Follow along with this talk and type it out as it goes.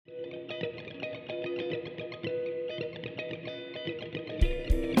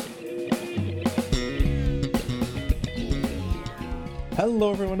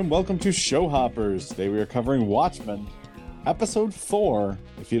Hello everyone and welcome to Show Hoppers. Today we are covering Watchmen, Episode 4.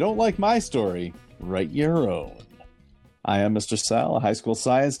 If you don't like my story, write your own. I am Mr. Sal, a high school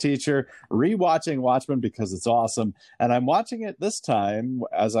science teacher, rewatching Watchmen because it's awesome, and I'm watching it this time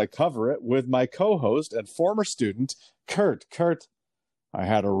as I cover it with my co-host and former student, Kurt. Kurt, I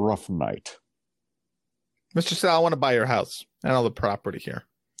had a rough night. Mr. Sal, I want to buy your house and all the property here.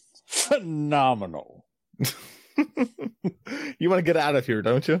 Phenomenal. You want to get out of here,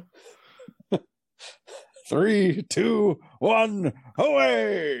 don't you? 3, 2, 1,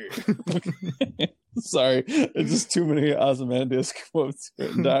 away! Sorry, it's just too many Ozymandias quotes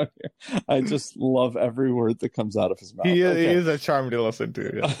written down here. I just love every word that comes out of his mouth. He is a charm to listen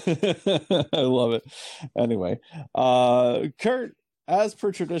to. Yeah. I love it. Anyway, Kurt, as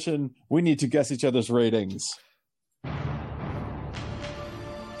per tradition, we need to guess each other's ratings.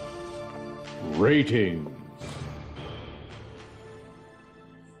 Ratings.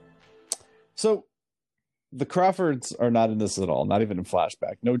 So, the Crawfords are not in this at all, not even in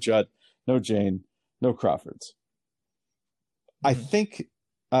flashback. No Judd, no Jane, no Crawfords. I think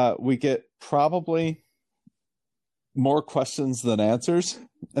we get probably more questions than answers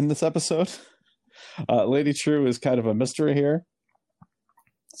in this episode. Lady True is kind of a mystery here.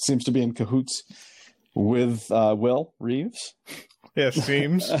 Seems to be in cahoots with Will Reeves. Yeah,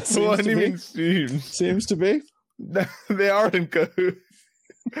 seems. What do you mean seems? Seems to be. They are in cahoots.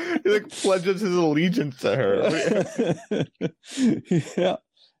 He like pledges his allegiance to her.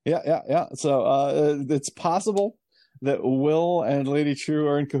 Yeah. So it's possible that Will and Lady True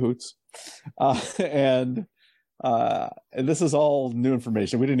are in cahoots, and this is all new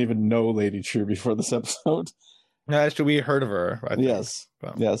information. We didn't even know Lady True before this episode. Actually, we heard of her. I think. Yes,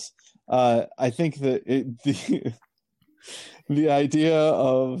 so. Yes. I think that the idea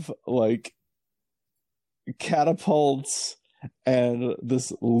of like catapults and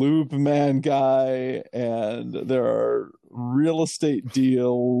this lube man guy, and there are real estate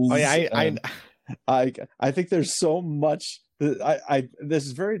deals. Oh yeah, I think there's so much. This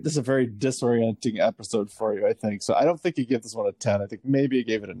is a very disorienting episode for you, I think. So I don't think you give this one a 10. I think maybe you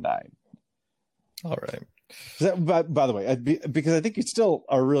gave it a 9. All right. By the way, because I think you still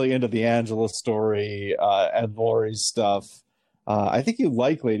are really into the Angela story and Laurie's stuff. I think you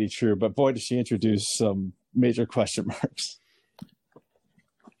like Lady True, but boy, does she introduce some major question marks.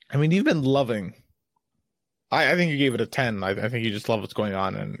 I mean, you've been loving. I think you gave it a 10. I think you just love what's going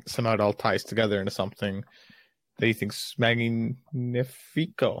on, and somehow it all ties together into something that you think's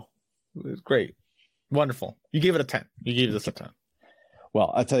magnifico. It's great. Wonderful. You gave it a 10. You gave this a 10.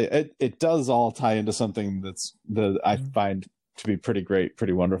 Well, I tell you, it does all tie into something that I find to be pretty great,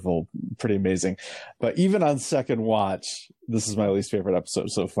 pretty wonderful, pretty amazing. But even on second watch, this is my least favorite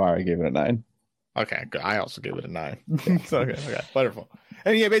episode so far. I gave it a 9. Okay, good. I also gave it a 9. Okay, wonderful.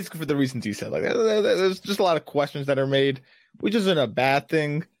 And yeah, basically for the reasons you said, like there's just a lot of questions that are made, which isn't a bad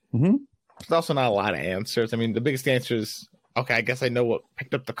thing. Mm-hmm. There's also not a lot of answers. I mean, the biggest answer is, okay, I guess I know what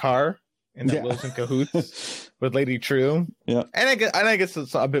picked up the car and that Will's in cahoots with Lady True. Yeah, and I guess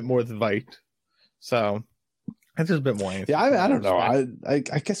it's a bit more than Vite. So it's just a bit more answers. Yeah, I don't know. I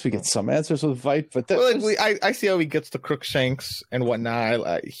guess we get some answers with Vite, but I see how he gets the Crookshanks and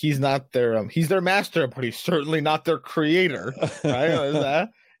whatnot. He's not their he's their master, but he's certainly not their creator. Right? Is that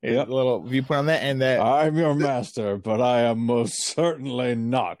a little viewpoint on that? And that I'm your master, but I am most certainly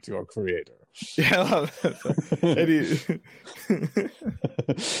not your creator. Yeah,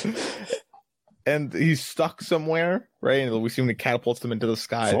 and he's stuck somewhere, right? And we see him, he catapults them into the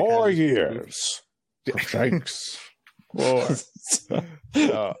sky. 4 years. Thanks.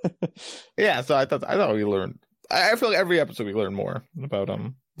 Yeah, so I thought we learned. I feel like every episode we learn more about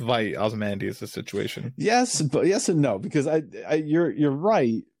Vite Ozymandias' the situation. Yes, but yes and no, because you're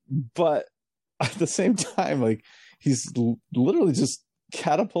right, but at the same time, like he's literally just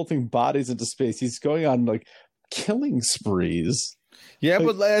catapulting bodies into space. He's going on like killing sprees. Yeah, like,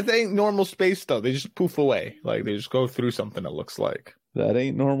 but that ain't normal space though. They just poof away. Like they just go through something. It looks like that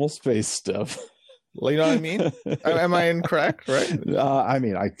ain't normal space stuff. Well, you know what I mean? Am I incorrect? Right? I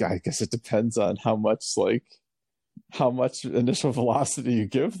mean, I guess it depends on how much initial velocity you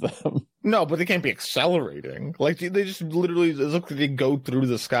give them. No, but they can't be accelerating. Like they just literally it looks like they go through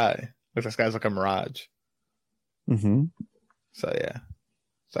the sky. Like the sky's like a mirage. Mm-hmm. So yeah.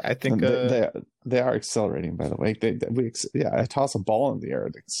 So I think they are accelerating. By the way, I toss a ball in the air,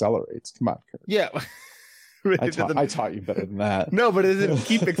 it accelerates. Come on, Kurt. Yeah. I taught you better than that. No, but it doesn't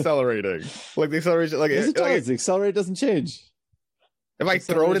keep accelerating. Like the acceleration, like yes, it does. The accelerator doesn't change. If I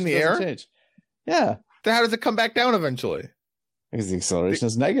throw it in the air, change. Yeah. Then how does it come back down eventually? Because the acceleration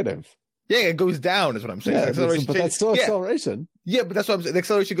is negative. Yeah, it goes down is what I'm saying. Yeah, Acceleration but that's still acceleration. Yeah, but that's what I'm saying. The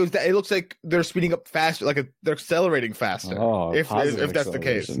acceleration goes down. It looks like they're speeding up faster, like they're accelerating faster. Oh, if that's the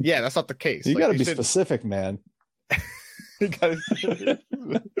case. Yeah, that's not the case. You got to be specific, man. Basically,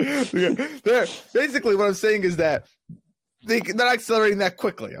 what I'm saying is that they're not accelerating that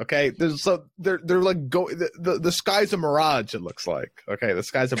quickly. Okay, they're like the sky's a mirage. It looks like the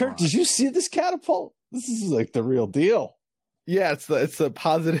sky's a mirage. Did you see this catapult? This is like the real deal. Yeah, it's a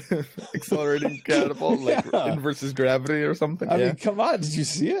positive accelerating catapult, like inverses gravity or something. I mean, come on, did you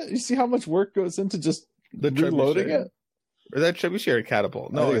see it? You see how much work goes into just reloading it? Or is that trebuchet or a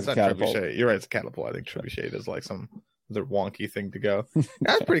catapult? No, it's not catapult. Trebuchet. You're right, it's a catapult. I think trebuchet is like some other wonky thing to go.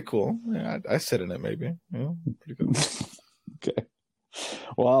 That's pretty cool. Yeah, I sit in it maybe. Yeah, pretty good. Okay.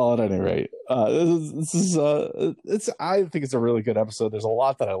 Well, at any rate, this is I think it's a really good episode. There's a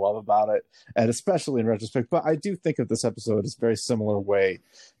lot that I love about it, and especially in retrospect. But I do think that this episode is a very similar way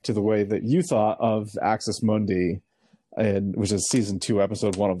to the way that you thought of Axis Mundi, which is season 2,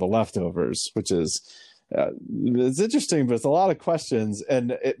 episode 1 of The Leftovers, which is it's interesting, but it's a lot of questions,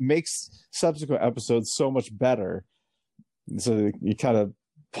 and it makes subsequent episodes so much better. So you kind of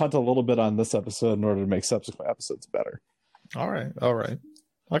punt a little bit on this episode in order to make subsequent episodes better. All right.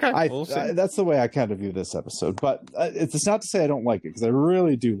 Okay, we'll see. That's the way I kind of view this episode, but it's not to say I don't like it, because I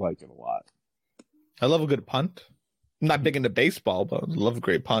really do like it a lot. I love a good punt. I'm not big into baseball, but I love a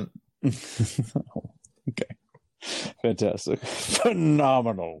great punt. Okay, fantastic,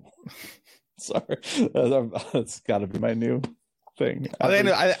 phenomenal. Sorry, that's got to be my new thing. I think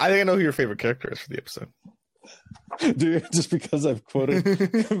I know who your favorite character is for the episode. Dude, just because I've quoted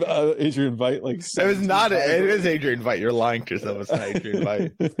Adrian Veidt like it is Adrian Veidt. You're lying to yourself. It's not Adrian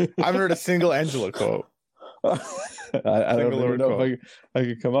Veidt. I haven't heard a single Angela quote. I don't even know if I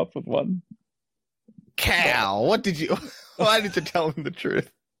could come up with one. Cal, why did you tell him the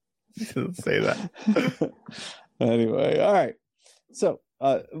truth? You didn't say that. Anyway, all right. So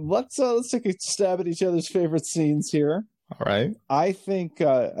let's take a stab at each other's favorite scenes here. All right. I think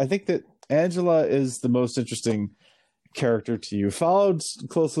that Angela is the most interesting character to you, followed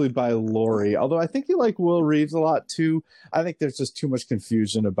closely by Laurie. Although I think you like Will Reeves a lot too. I think there's just too much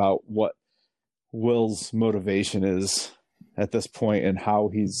confusion about what Will's motivation is at this point and how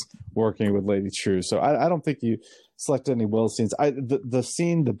he's working with Lady True. So I don't think you select any Will scenes.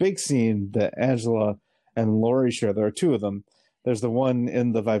 The big scene that Angela and Laurie share, there are 2 of them. There's the one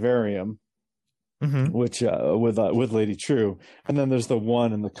in the vivarium, which with Lady True, and then there's the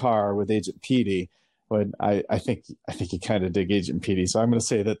one in the car with Agent Petey. When I think you kind of dig Agent Petey, so I'm going to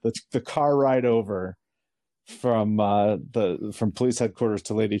say that the car ride over from police headquarters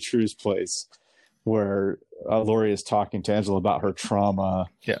to Lady True's place, where Laurie is talking to Angela about her trauma,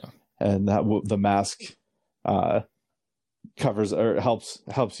 and that the mask covers or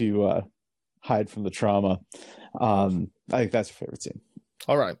helps you hide from the trauma. I think that's your favorite scene.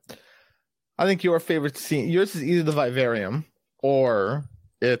 All right. I think your favorite scene, yours is either the vivarium or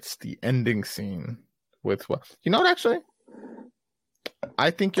it's the ending scene with what? You know what, actually? I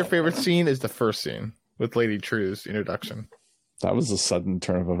think your favorite scene is the first scene with Lady True's introduction. That was a sudden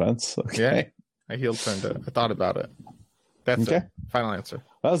turn of events. Okay. Yeah. I heel turned it. I thought about it. That's it. Final answer.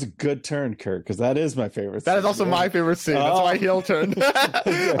 That was a good turn, Kurt, because that is my favorite scene. That is also my favorite scene. That's why I heel turned.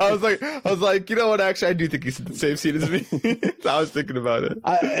 I was like, you know what? Actually, I do think you said the same scene as me. So I was thinking about it.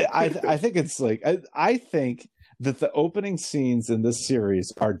 I think it's like I think that the opening scenes in this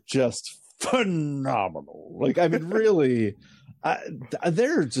series are just phenomenal. Like, I mean, really,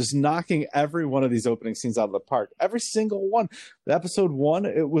 they're just knocking every one of these opening scenes out of the park. Every single one. Episode 1,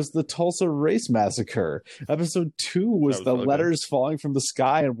 it was the Tulsa Race Massacre. Episode 2 was the letters falling from the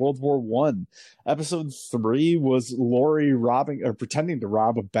sky in World War One. Episode 3 was Laurie robbing or pretending to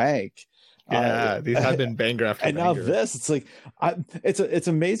rob a bank. Yeah, these have been banger after and banger. Now this, it's like it's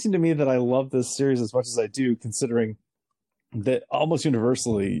amazing to me that I love this series as much as I do, considering that almost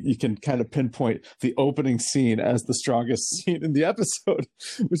universally you can kind of pinpoint the opening scene as the strongest scene in the episode,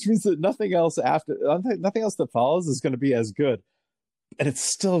 which means that nothing else that follows is going to be as good. And it's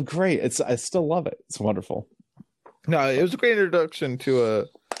still great. I still love it. It's wonderful. No, it was a great introduction to a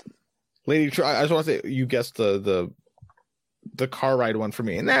Lady True. I just want to say you guessed the car ride one for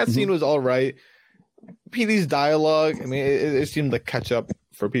me, and that scene was all right. PD's dialogue, I mean, it seemed like catch up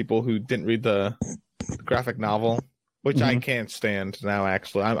for people who didn't read the graphic novel, which I can't stand now.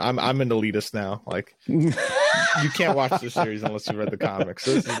 Actually, I'm an elitist now. Like, you can't watch this series unless you read the comics.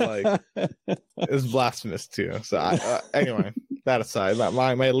 So this is like, it's blasphemous too. So anyway, that aside,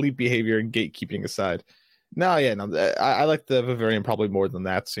 my elite behavior and gatekeeping aside, I like the Vivarium probably more than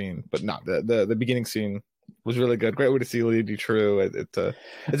that scene. But no, the beginning scene was really good. Great way to see Lady True. It's a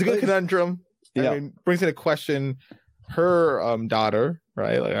good conundrum. Yeah. I mean, brings into question her daughter,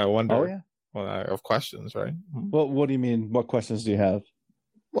 right? Like I wonder. Oh yeah. Well, I have questions, right? Well, what do you mean? What questions do you have?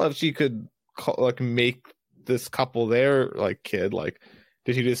 Well, if she could make this couple their kid,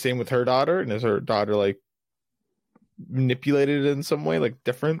 did she do the same with her daughter? And is her daughter manipulated in some way,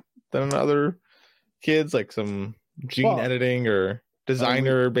 different than other kids, some gene editing or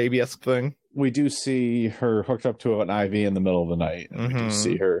designer baby-esque thing? We do see her hooked up to an IV in the middle of the night, and we do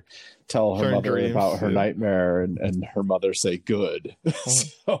see her tell her mother about her nightmare, and her mother say good.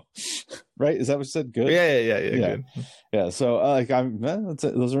 So, right? Is that what she said? Good. Yeah. Good. Yeah. So,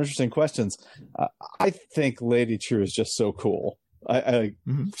 those are interesting questions. I think Lady True is just so cool.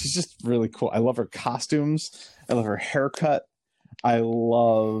 She's just really cool. I love her costumes. I love her haircut. I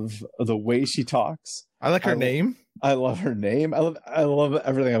love the way she talks. I like her name. I love her name. I love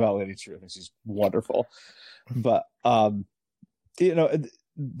everything about Lady True. I think she's wonderful. But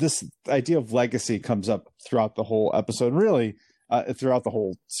this idea of legacy comes up throughout the whole episode, really, throughout the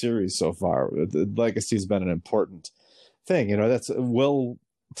whole series so far. The legacy has been an important thing. That's Will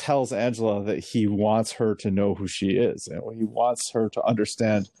tells Angela that he wants her to know who she is. He wants her to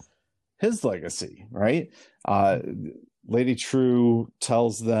understand his legacy, right? Lady True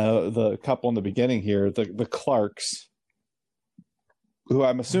tells the couple in the beginning here, the Clarks, who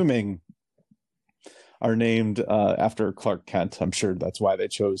I'm assuming are named after Clark Kent. I'm sure that's why they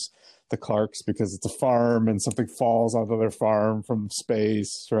chose the Clarks, because it's a farm and something falls onto their farm from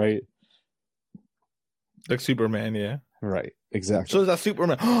space, right? Like Superman, yeah. Right, exactly. So is that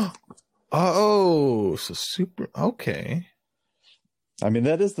Superman? Oh, so okay. I mean,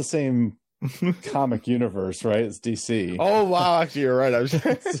 that is the same comic universe, right? It's DC. Oh wow, actually you're right. I don't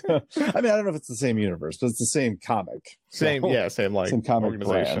know if it's the same universe, but it's the same comic. Same comic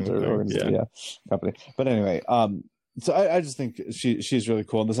organization or company. But anyway, so I just think she's really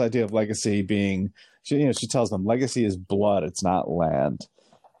cool. And this idea of legacy being, she tells them legacy is blood, it's not land.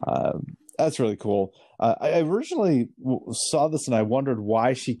 That's really cool. I originally saw this and I wondered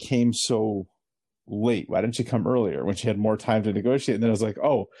why she came so late. Why didn't she come earlier when she had more time to negotiate? And then I was like,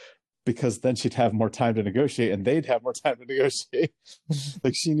 oh, because then she'd have more time to negotiate and they'd have more time to negotiate.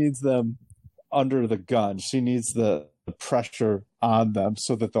 She needs them under the gun. She needs the pressure on them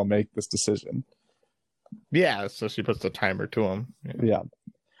so that they'll make this decision. Yeah, so she puts the timer to them. Yeah.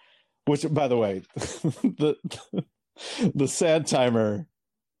 Which, by the way, the sand timer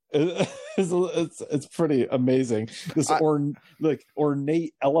it's pretty amazing. This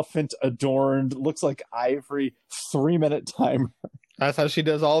ornate elephant adorned, looks like ivory 3-minute timer. That's how she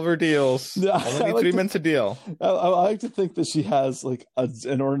does all of her deals. Only 3 minutes a deal. I like to think that she has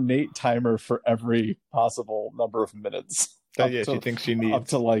an ornate timer for every possible number of minutes. She thinks she needs up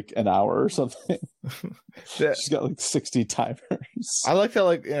to an hour or something. She's got 60 timers. I like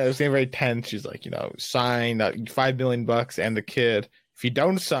that. It's getting very tense. She's sign $5 million and the kid. If you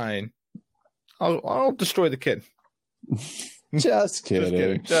don't sign, I'll destroy the kid. Just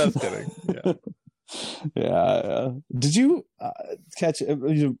kidding. Just kidding. Yeah. Yeah. Did you catch?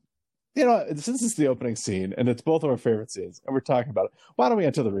 Since it's the opening scene and it's both of our favorite scenes, and we're talking about it, why don't we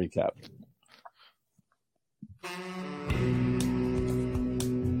enter the recap?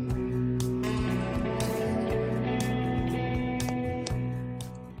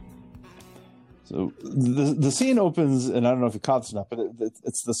 So the scene opens, and I don't know if you caught this or not, but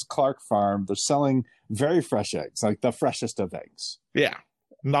it's this Clark farm. They're selling very fresh eggs, like the freshest of eggs. Yeah.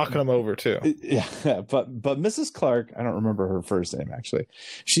 Knocking them over too. Yeah, but Mrs. Clark, I don't remember her first name actually.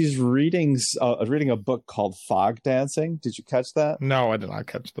 She's reading a book called Fog Dancing. Did you catch that? No, I did not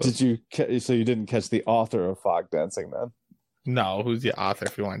catch that. Did you? So you didn't catch the author of Fog Dancing then? No, who's the author?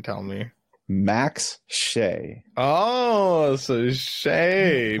 If you want to tell me. Max Shea. Oh, so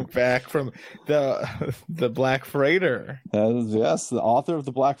Shea back from the Black Freighter. Yes, the author of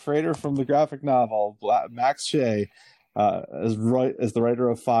the Black Freighter from the graphic novel, Max Shea. As the writer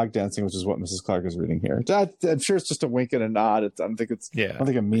of Fog Dancing, which is what Mrs. Clark is reading here. I'm sure it's just a wink and a nod. I don't think it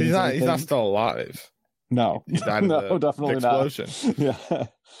means he's anything. not still alive. No, he died in definitely explosion. Not. Yeah,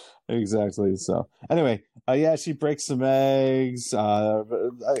 exactly. So anyway, she breaks some eggs. I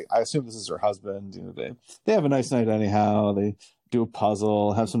assume this is her husband. They have a nice night anyhow. They do a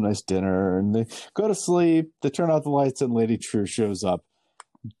puzzle, have some nice dinner, and they go to sleep. They turn out the lights, and Lady True shows up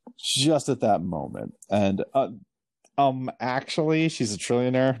just at that moment. And actually, she's a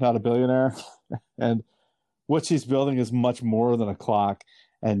trillionaire, not a billionaire. And what she's building is much more than a clock.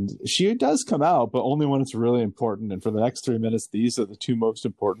 And she does come out, but only when it's really important. And for the next 3 minutes, these are the two most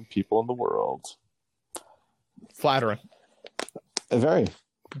important people in the world. Flattering. Very,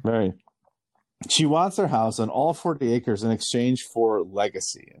 very. She wants their house on all 40 acres in exchange for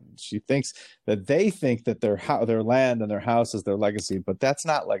legacy. And she thinks that they think that their land and their house is their legacy, but that's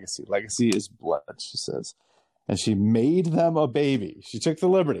not legacy. Legacy is blood, she says. And she made them a baby. She took the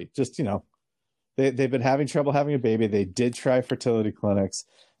liberty. Just, they've been having trouble having a baby. They did try fertility clinics.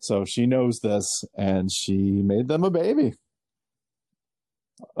 So she knows this, and she made them a baby.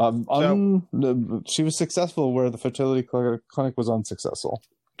 She was successful where the fertility clinic was unsuccessful.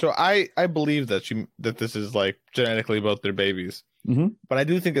 So I believe that this is like genetically both their babies, but I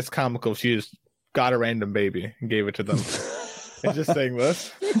do think it's comical. She just got a random baby and gave it to them, and just saying this.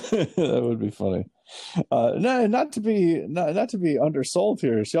 That would be funny. No, not to be undersold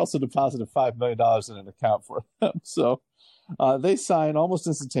here. She also deposited $5 million in an account for them. So they sign almost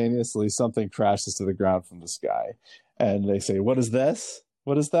instantaneously. Something crashes to the ground from the sky, and they say, "What is this?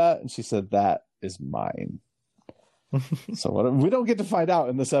 What is that?" And she said, "That is mine." So we don't get to find out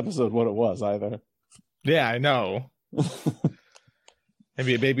in this episode what it was either. Yeah, I know.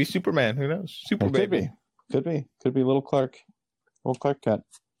 Maybe a baby Superman. Who knows? Baby. Could be little Clark Kent.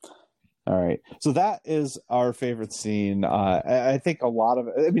 All right. So that is our favorite scene. I think a lot of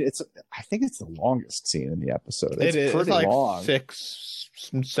it. I think it's the longest scene in the episode. It's pretty like long. 6,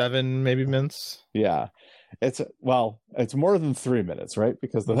 7 maybe minutes. Yeah. It's more than 3 minutes, right?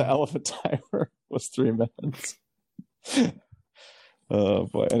 Because the elephant timer was 3 minutes. Oh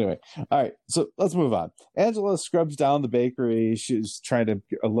boy. Anyway, all right, so let's move on. Angela scrubs down the bakery. She's trying to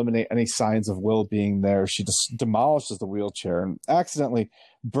eliminate any signs of Will being there. She just demolishes the wheelchair and accidentally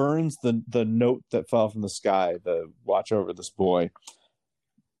burns the note that fell from the sky, the watch over this boy.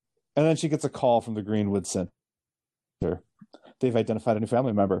 And then she gets a call from the Greenwood Center. They've identified a new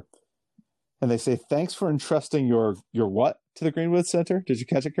family member, and they say, "Thanks for entrusting your what to the Greenwood Center." Did you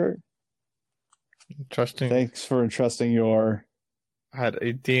catch it, Kurt? Thanks for entrusting your had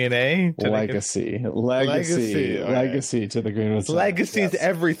a DNA to legacy to the Greenwood Center. Legacy is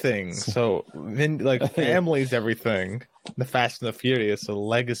everything. So then, like, family's everything. The Fast and the Furious, so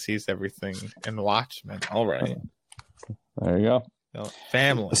legacy is everything. And Watchmen. All right, there you go.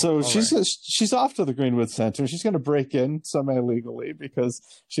 Family. So she's off to the Greenwood Center. She's going to break in semi-illegally because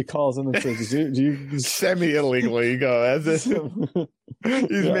she calls in and says, do you semi-illegally? You go as if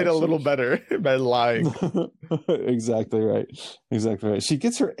he's made a little better by lying. Exactly right. She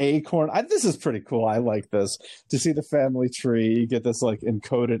gets her acorn. This is pretty cool. I like this. To see the family tree, you get this like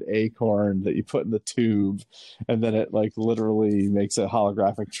encoded acorn that you put in the tube, and then it like literally makes a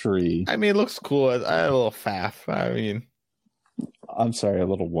holographic tree. I mean, it looks cool. I had a little faff. I mean, I'm sorry, a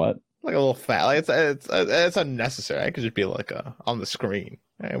little what? Like a little fat. Like it's unnecessary. It could just be like on the screen.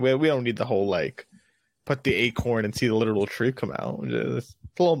 We don't need the whole like put the acorn and see the literal tree come out. It's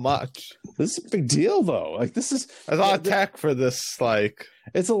a little much. This is a big deal though. Like there's a lot of tech for this. Like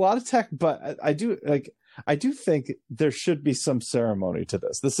it's a lot of tech, but I do think there should be some ceremony to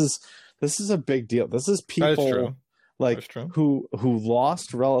this. This is a big deal. This is people like who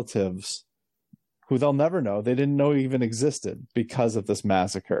lost relatives who they'll never know. They didn't know even existed because of this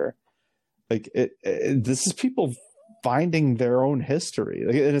massacre. Like this is people finding their own history.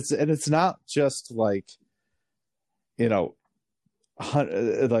 Like, and it's not just like, 5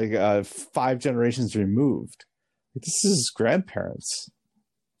 generations removed. This is grandparents.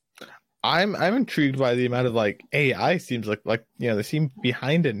 I'm intrigued by the amount of like AI seems like they seem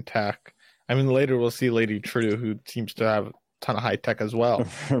behind in tech. I mean, later we'll see Lady True, who seems to have ton of high tech as well.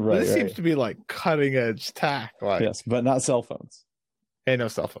 This seems to be like cutting edge tech. Like, yes, but not cell phones. Hey, no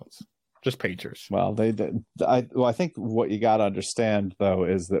cell phones, just pagers. Well, I think what you got to understand though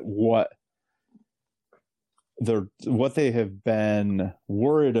is that what they have been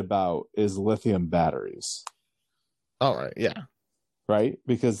worried about is lithium batteries. All right, yeah, right,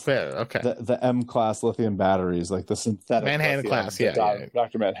 because the M class lithium batteries, like the synthetic Manhattan class,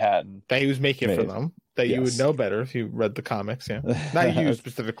 Dr. Manhattan that he was making for them. That you would know better if you read the comics, not you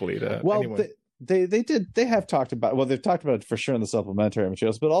specifically. Anyone. They have talked about. Well, they've talked about it for sure in the supplementary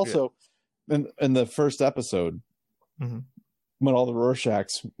materials, but also in the first episode when all the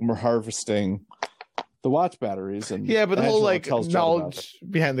Rorschachs were harvesting the watch batteries, and but the whole like knowledge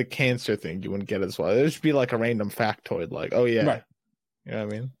behind the cancer thing you wouldn't get as well. It would just be like a random factoid, like, oh yeah, right. You know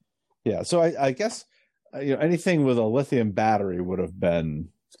what I mean? Yeah. So I guess anything with a lithium battery would have been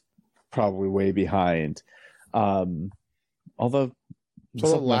probably way behind. Although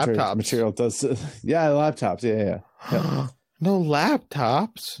laptops material does, laptops, yeah. No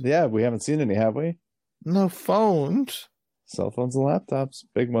laptops. Yeah, we haven't seen any, have we? No phones. Cell phones and laptops,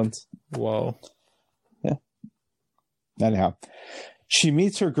 big ones. Whoa. Yeah. Anyhow, She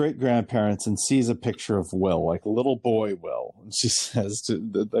meets her great grandparents and sees a picture of Will, like little boy Will. And she says,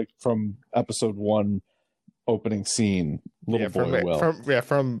 like from episode 1 opening scene, little boy Will.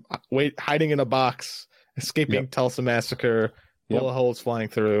 From hiding in a box, escaping Tulsa Massacre, bullet holes flying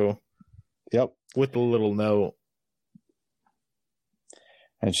through. Yep. With the little note.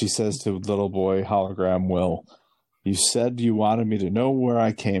 And she says to little boy hologram Will, "You said you wanted me to know where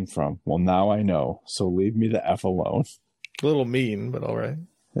I came from. Well, now I know. So leave me the F alone." A little mean, but all right.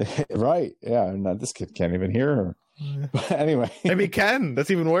 Right. Yeah. And this kid can't even hear her. But anyway. Maybe he can.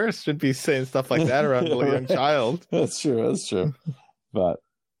 That's even worse. Shouldn't be saying stuff like that around a young child. That's true. But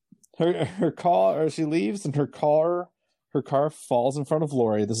her car, or she leaves and her car falls in front of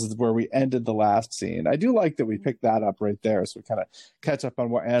Laurie. This is where we ended the last scene. I do like that we picked that up right there, so we kind of catch up on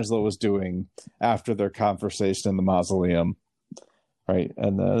what Angela was doing after their conversation in the mausoleum. Right.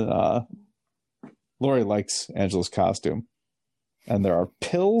 And then Laurie likes Angela's costume. And there are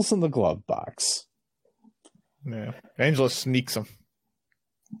pills in the glove box. Yeah. Angela sneaks them.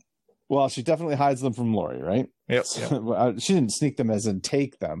 Well, she definitely hides them from Laurie, right? Yep. She didn't sneak them as in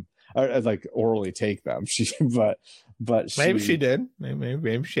take them, or like orally take them. But maybe she did.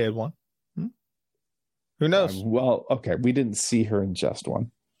 Maybe she had one. Who knows? Well, okay, we didn't see her ingest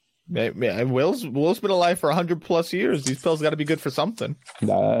one. Will's been alive for 100+ years. These pills got to be good for something.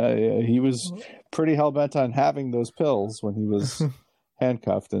 He was pretty hell bent on having those pills when he was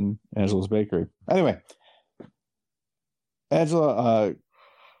handcuffed in Angela's bakery. Anyway, Angela,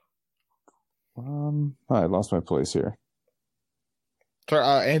 I lost my place here. So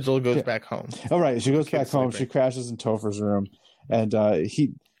Angela goes back home. Oh, right. She goes back home. She crashes in Topher's room, and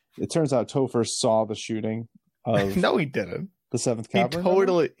it turns out Topher saw the shooting of. No, he didn't. The 7th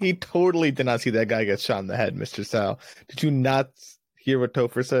Cavalry. He totally did not see that guy get shot in the head, Mr. Sal. Did you not hear what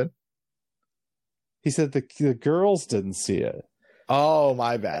Topher said? He said the girls didn't see it. Oh,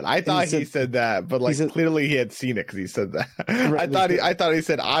 my bad. I thought he said that, but clearly he had seen it because he said that. Right, I thought he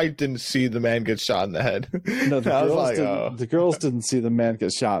said I didn't see the man get shot in the head. No, the girls didn't see the man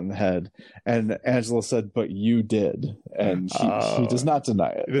get shot in the head, and Angela said, "But you did," and he does not deny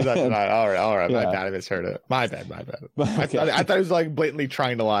it. He does not deny it. All right. Yeah. My bad. I misheard it. My bad. Okay. I thought he was like blatantly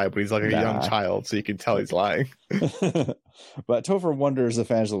trying to lie, but he's like a young child, so you can tell he's lying. But Topher wonders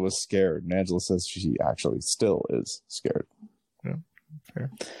if Angela was scared, and Angela says she actually still is scared. Yeah, fair.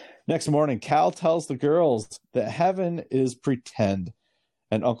 Next morning, Cal tells the girls that heaven is pretend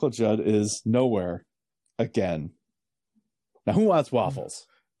and Uncle Judd is nowhere again. Now, who wants waffles?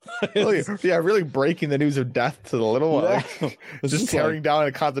 Really breaking the news of death to the little one. Yeah. Just tearing down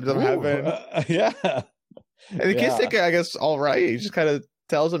a concept of heaven. Yeah. And the kids think, I guess, all right. He just kind of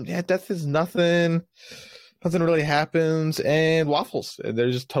tells them, death is nothing. Nothing really happens, and waffles. They're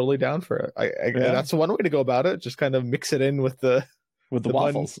just totally down for it. That's one way to go about it. Just kind of mix it in with the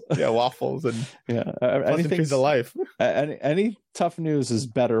waffles. Waffles and anything to life. Any tough news is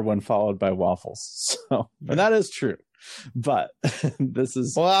better when followed by waffles. So, and that is true. But this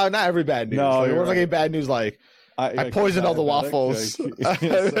is not every bad news. No, it wasn't like a bad news like I poisoned all the waffles.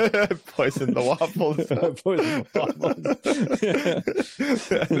 Poisoned the waffles. I poisoned the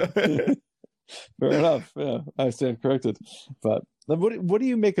waffles. Fair enough. Yeah, I stand corrected. But what do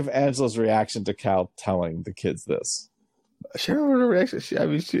you make of Angela's reaction to Cal telling the kids this? She don't remember her reaction.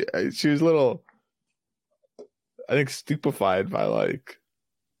 She was a little, I think, stupefied by like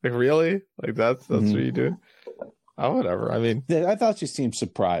really? Like that's what you do? Oh, whatever. I mean, I thought she seemed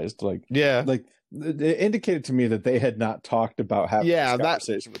surprised. Like it indicated to me that they had not talked about having this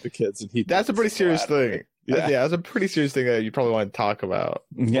conversation with the kids, and that's a pretty serious thing. Yeah, that's a pretty serious thing that you probably want to talk about.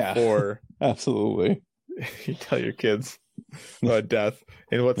 Before absolutely you tell your kids about death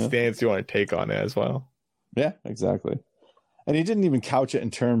and what stance you want to take on it as well. Yeah, exactly. And he didn't even couch it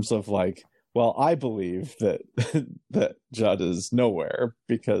in terms of like, well, I believe that that Judd is nowhere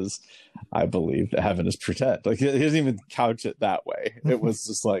because I believe that heaven is pretend. Like he doesn't even couch it that way. It was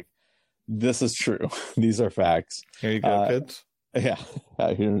just like, this is true. These are facts. Here you go, kids. Yeah,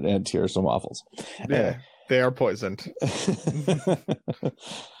 and here's some waffles. Yeah, they are poisoned.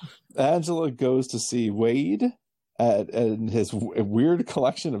 Angela goes to see Wade and his weird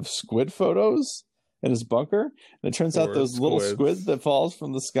collection of squid photos in his bunker. And it turns out those little squids that falls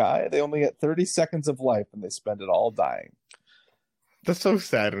from the sky, they only get 30 seconds of life and they spend it all dying. That's so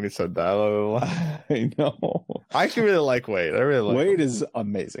sad when he said that. I know. I actually really like Wade. I really like Wade. Is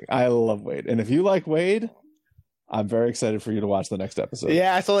amazing. I love Wade. And if you like Wade, I'm very excited for you to watch the next episode.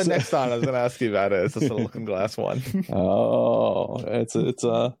 Yeah, I saw the next one. I was going to ask you about it. It's just a Looking Glass one. Oh, it's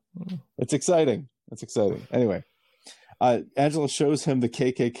exciting. It's exciting. Anyway, Angela shows him the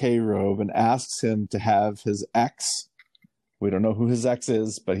KKK robe and asks him to have his ex We don't know who his ex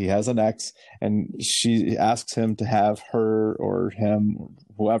is, but he has an ex, and she asks him to have her or him, or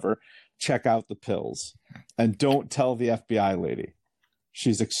whoever, check out the pills. And don't tell the FBI lady.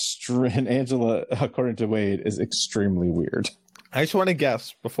 She's extreme. And Angela, according to Wade, is extremely weird. I just want to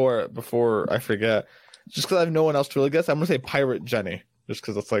guess before I forget, just because I have no one else to really guess. I'm gonna say Pirate Jenny, just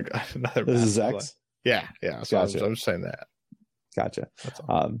because it's like another. This is ex. Yeah. So Gotcha. I'm just saying that. Gotcha. That's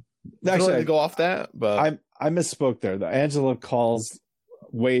all. Actually, I go off that, but I misspoke there. Angela calls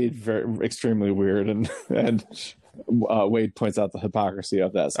Wade extremely weird, and Wade points out the hypocrisy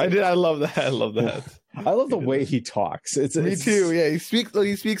of that. I did. I love that. I love the way he talks. Me too. Yeah, he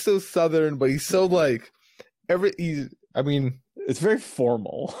speaks so southern, but he's so like it's very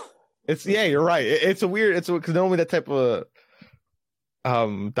formal. You're right. It's because normally that type of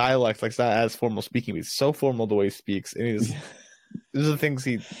dialect, like, it's not as formal speaking, but he's so formal the way he speaks, and these are the things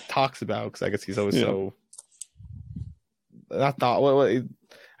he talks about, because I guess he's always so not thought.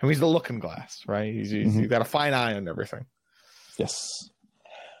 He's the looking glass, right? He's got a fine eye on everything. Yes.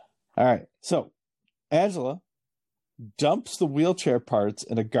 All right. So Angela dumps the wheelchair parts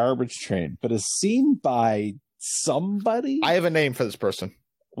in a garbage train, but is seen by somebody. I have a name for this person.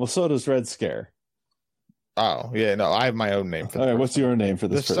 Well, so does Red Scare. Oh, yeah, no, I have my own name for this. All right, what's your name for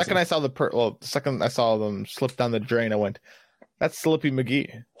this person? The second I saw them slip down the drain, I went, that's Slippy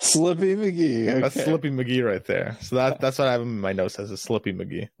McGee. Slippy McGee. Okay. That's Slippy McGee right there. So that's what I have in my notes as a Slippy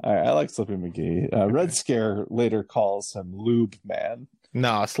McGee. All right, I like Slippy McGee. Red Scare later calls him Lube Man.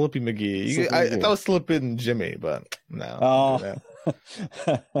 No, Slippy McGee. I thought it was Slippin' Jimmy, but no. Oh.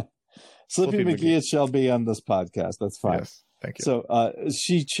 Slippy McGee, it shall be on this podcast. That's fine. Yes, thank you. So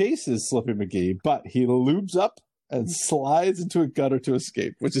she chases Slippy McGee, but he lubes up and slides into a gutter to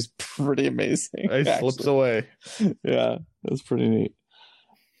escape, which is pretty amazing. He slips away. Yeah, that's pretty neat.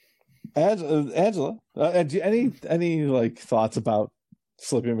 Angela, any like thoughts about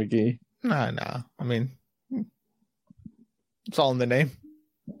Slippy McGee? No. I mean, it's all in the name.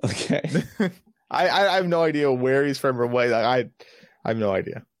 Okay. I have no idea where he's from or what. I have no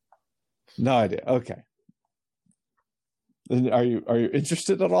idea. No idea. Okay. Are you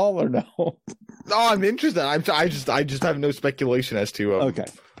interested at all or no? No, I'm interested. I just have no speculation as to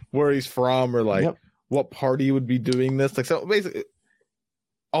where he's from or like what party would be doing this. Like, so basically,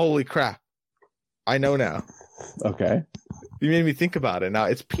 holy crap! I know now. Okay. You made me think about it. Now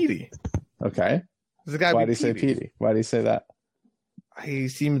it's Petey. Okay. Why do you say Petey? Why do you say that? He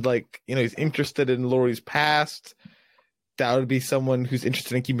seemed like, he's interested in Laurie's past. That would be someone who's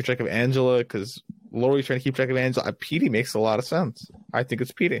interested in keeping track of Angela, because Laurie's trying to keep track of Angela. Petey makes a lot of sense. I think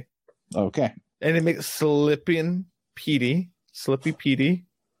it's Petey. Okay. And it makes Slippy Petey.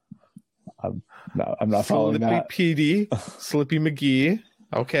 No, I'm not following Slippy that. Petey, Slippy McGee.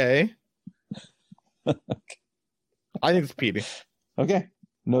 Okay. I think it's Petey. Okay.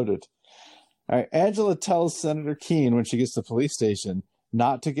 Noted. All right. Angela tells Senator Keene when she gets to the police station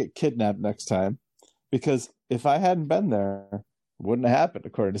not to get kidnapped next time, because if I hadn't been there, it wouldn't have happened,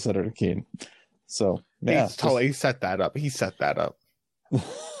 according to Senator Keene. So, yeah. He set that up.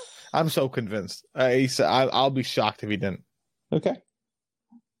 I'm so convinced. I'll be shocked if he didn't. Okay.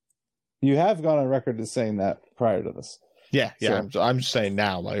 You have gone on record as saying that prior to this. Yeah. So, I'm just saying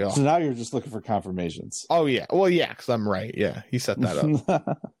now. Like, So now you're just looking for confirmations. Oh, yeah. Well, yeah, because I'm right. Yeah, he set that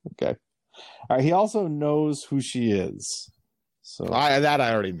up. Okay. All right. He also knows who she is. So I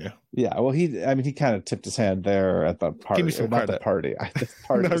already knew. Yeah. Well, he kind of tipped his hand there at the party. Give me some not credit. the party. The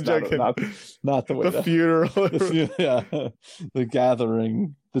party No, is not the way. The funeral. The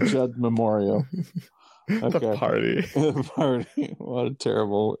gathering, the Judd Memorial. Okay. The party. Party. What a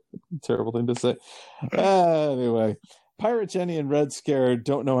terrible thing to say. Anyway, Pirate Jenny and Red Scare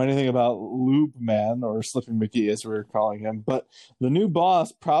don't know anything about Lube Man, or Slippy McGee as we were calling him, but the new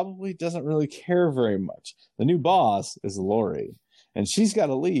boss probably doesn't really care very much. The new boss is Laurie, and she's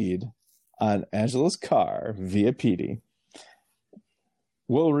got a lead on Angela's car via Petey.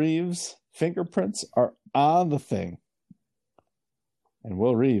 Will Reeves' fingerprints are on the thing, and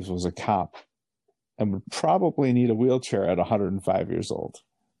Will Reeves was a cop and would probably need a wheelchair at 105 years old.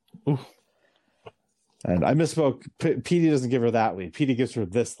 Ooh. And I misspoke. Petey doesn't give her that lead. Petey gives her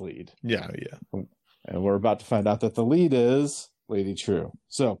this lead. Yeah. And we're about to find out that the lead is Lady True.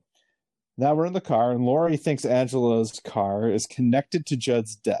 So now we're in the car, and Laurie thinks Angela's car is connected to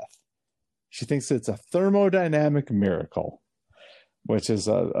Judd's death. She thinks it's a thermodynamic miracle, which is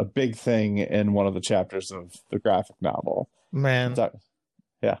a big thing in one of the chapters of the graphic novel. Man.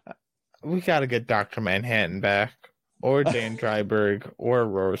 Yeah. We got to get Dr. Manhattan back, or Dan Dryberg, or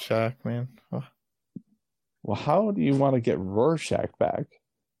Rorschach, man. Oh. Well, how do you want to get Rorschach back?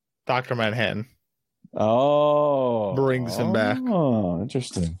 Dr. Manhattan. Oh, brings him back. Oh,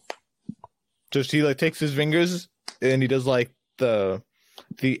 interesting. Just he like takes his fingers and he does like the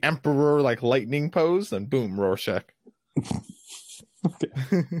emperor like lightning pose, and boom, Rorschach.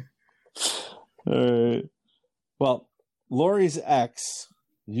 Okay. All right. Well, Laurie's ex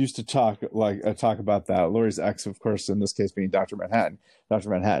used to talk about that. Laurie's ex, of course, in this case being Dr. Manhattan. Dr.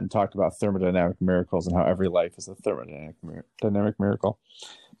 Manhattan talked about thermodynamic miracles and how every life is a thermodynamic miracle.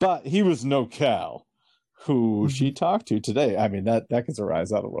 But he was no Cal, who she talked to today. I mean, that gets a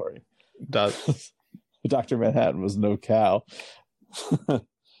rise out of Laurie. Does. Dr. Manhattan was no Cal.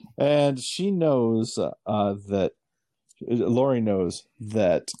 And she knows that Laurie knows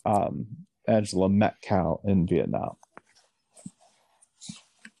that Angela met Cal in Vietnam.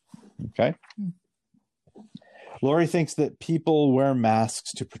 Okay. Laurie thinks that people wear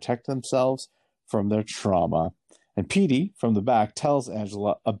masks to protect themselves from their trauma. And Petey, from the back, tells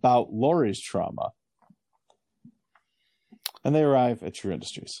Angela about Laurie's trauma. And they arrive at True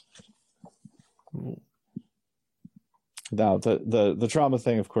Industries. Now, the trauma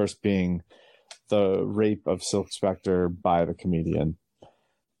thing, of course, being the rape of Silk Spectre by the comedian.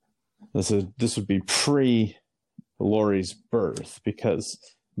 This would be pre Laurie's birth, because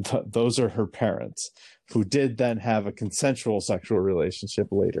those are her parents, who did then have a consensual sexual relationship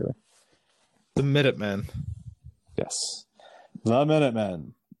later. The Minutemen. Yes. The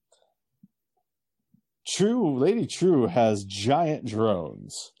Minutemen. Lady True has giant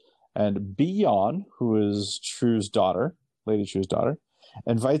drones. And Beyond, who is True's daughter, Lady True's daughter,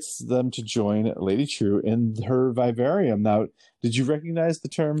 invites them to join Lady True in her vivarium. Now, did you recognize the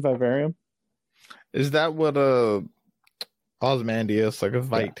term vivarium? Is that what Ozymandias, like a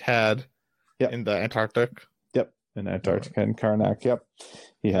Vite, had in the Antarctic? Yep, in Antarctica and Karnak. Yep,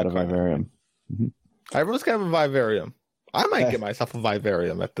 he had a vivarium. Mm-hmm. Everyone's got a vivarium. I might get myself a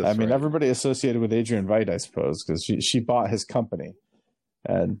vivarium at this. I mean, everybody associated with Adrian Veidt, I suppose, because she bought his company,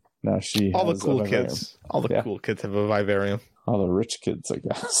 and now she all has the cool a kids. All the cool kids have a vivarium. All the rich kids, I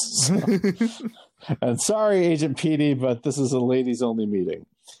guess. And sorry, Agent Petey, but this is a ladies only meeting.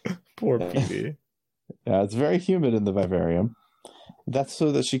 Poor Petey. Yeah, it's very humid in the vivarium. That's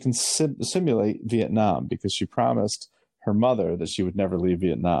so that she can simulate Vietnam, because she promised her mother that she would never leave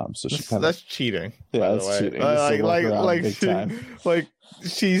Vietnam. So that's cheating. Yeah, that's cheating. Like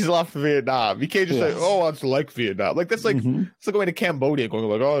she's left Vietnam. You can't just say, "Oh, it's like Vietnam." Like that's like it's like going to Cambodia, going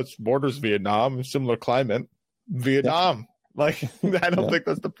like, "Oh, it's borders Vietnam, similar climate, Vietnam." Like I don't think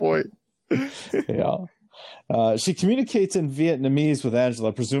that's the point. Yeah. She communicates in Vietnamese with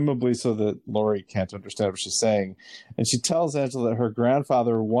Angela, presumably so that Laurie can't understand what she's saying. And she tells Angela that her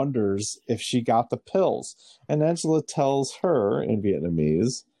grandfather wonders if she got the pills. And Angela tells her in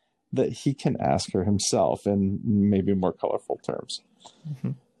Vietnamese that he can ask her himself in maybe more colorful terms.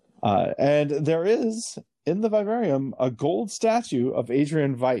 Mm-hmm. And there is, in the vivarium, a gold statue of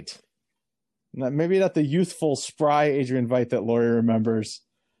Adrian Veidt. Maybe not the youthful, spry Adrian Veidt that Laurie remembers.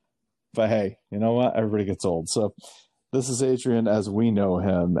 But hey, you know what? Everybody gets old. So this is Adrian as we know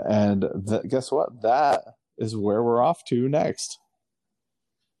him. And guess what? That is where we're off to next.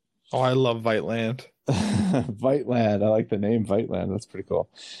 Oh, I love Vightland. Vightland. I like the name Vightland. That's pretty cool.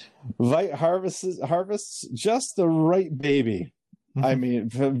 Veidt harvests just the right baby. Mm-hmm. I mean,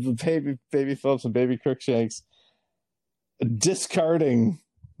 baby Phillips and baby Crookshanks, discarding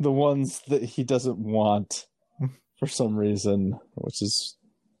the ones that he doesn't want for some reason, which is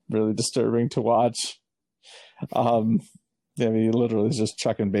really disturbing to watch. I mean, he literally is just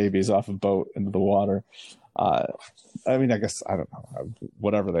chucking babies off a boat into the water. I mean, I guess, I don't know,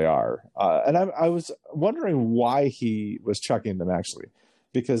 whatever they are. And I was wondering why he was chucking them, actually,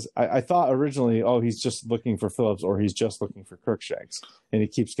 because I thought originally, oh, he's just looking for Phillips or he's just looking for Crookshanks, and he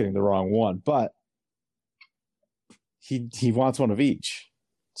keeps getting the wrong one. But he wants one of each.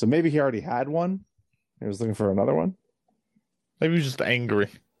 So maybe he already had one. He was looking for another one. Maybe he was just angry.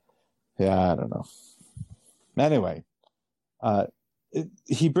 Yeah, I don't know. Anyway,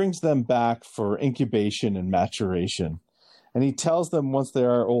 he brings them back for incubation and maturation. And he tells them once they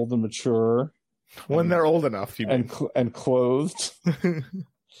are old and mature. When they're old enough, you mean. And clothed.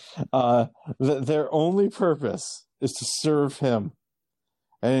 That their only purpose is to serve him.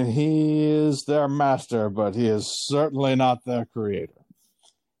 And he is their master, but he is certainly not their creator.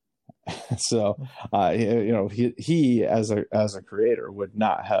 So, he as a creator would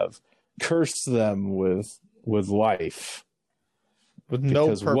not have cursed them with life, with no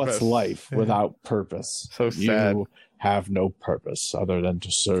purpose. Because what's life without purpose? So sad. You have no purpose other than to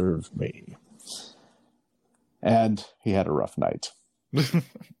serve me. And he had a rough night.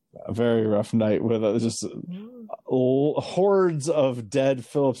 A very rough night with just hordes of dead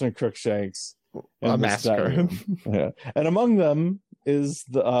Phillips and Crookshanks A in this massacre. dining room. Yeah. And among them is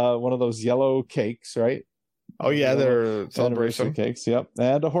the one of those yellow cakes, right? Oh yeah, Yellow their celebration. anniversary cakes. Yep,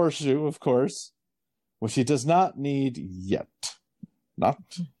 and a horseshoe, of course, which he does not need yet. Not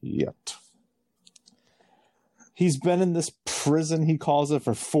yet. He's been in this prison, he calls it,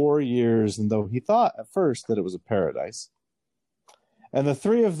 for 4 years, and though he thought at first that it was a paradise. And the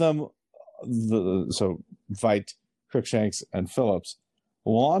three of them, so Veidt, Crookshanks, and Phillips,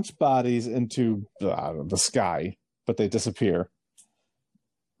 launch bodies into the sky, but they disappear.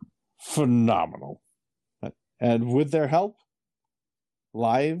 Phenomenal. And with their help,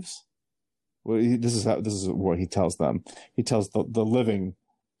 lives. Well, this is what he tells them. He tells the living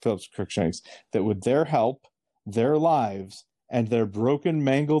Phillips, Crookshanks, that with their help, their lives, and their broken,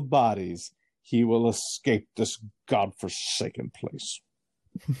 mangled bodies, he will escape this godforsaken place.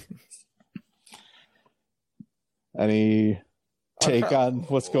 Any take on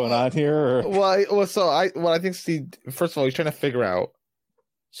what's going on here? Or? Well, so I think Steve. First of all, he's trying to figure out.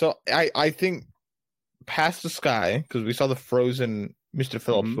 So I think past the sky, because we saw the frozen Mr.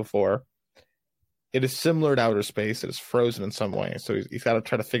 Phillips before. It is similar to outer space. It is frozen in some way, so he's got to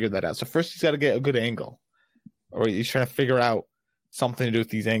try to figure that out. So first, he's got to get a good angle, or he's trying to figure out something to do with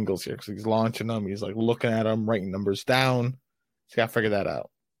these angles here, because he's launching them. He's like looking at them, writing numbers down. He's got to figure that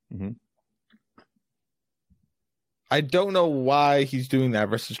out. Mm-hmm. I don't know why he's doing that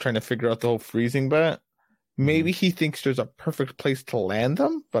versus trying to figure out the whole freezing bit. Maybe he thinks there's a perfect place to land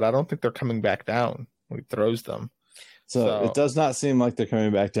them, but I don't think they're coming back down when he throws them. So it does not seem like they're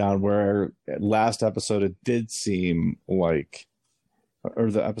coming back down, where last episode it did seem like, or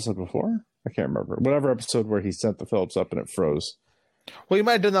the episode before? I can't remember. Whatever episode where he sent the Phillips up and it froze. Well, he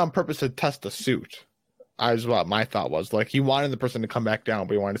might have done that on purpose to test the suit. As what my thought was. Like, he wanted the person to come back down,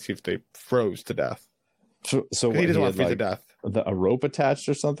 but he wanted to see if they froze to death. So he doesn't want to freeze to death. A rope attached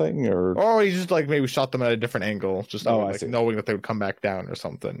or something, or he just like maybe shot them at a different angle, just knowing that they would come back down or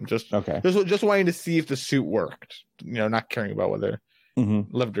something. Just wanting to see if the suit worked. Not caring about whether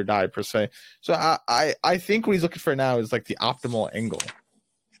lived or died per se. So I think what he's looking for now is like the optimal angle.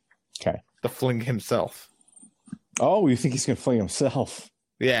 Okay. To fling himself. Oh, you think he's gonna fling himself?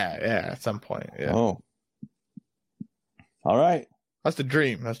 Yeah, at some point. Yeah. Oh. All right. That's the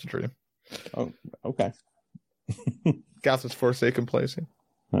dream. Oh, okay. Gauss's forsaken place.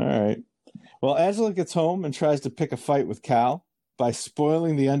 All right. Well, Angela gets home and tries to pick a fight with Cal by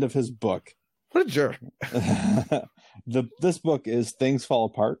spoiling the end of his book. What a jerk. This book is Things Fall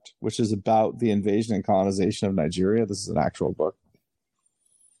Apart, which is about the invasion and colonization of Nigeria. This is an actual book.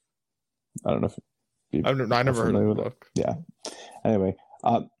 I don't know if I never heard of the book. Yeah. Anyway,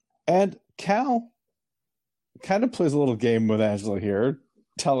 and Cal kind of plays a little game with Angela here,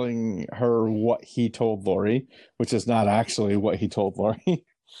 telling her what he told Laurie, which is not actually what he told Laurie.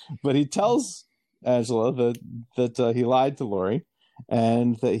 But he tells Angela that he lied to Laurie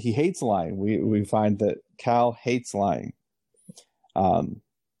and that he hates lying. We find that Cal hates lying.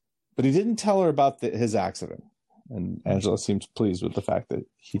 But he didn't tell her about his accident. And Angela seems pleased with the fact that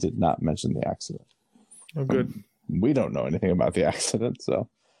he did not mention the accident. Oh, good. We don't know anything about the accident, so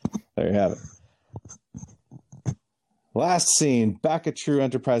there you have it. Last scene, back at True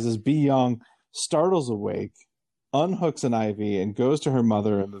Enterprises, Bee Young startles awake, unhooks an IV, and goes to her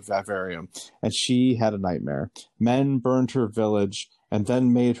mother in the vivarium. And she had a nightmare. Men burned her village and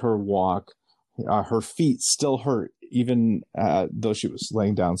then made her walk. Her feet still hurt, even though she was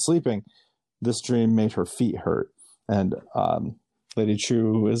laying down sleeping. This dream made her feet hurt. And Lady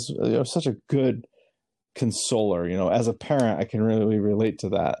True is such a good consoler. As a parent, I can really relate to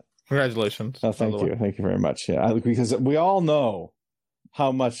that. Congratulations. Oh, thank you. Thank you very much. Yeah, because we all know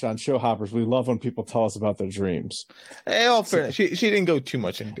how much on Show Hoppers we love when people tell us about their dreams. Hey, all fair. She didn't go too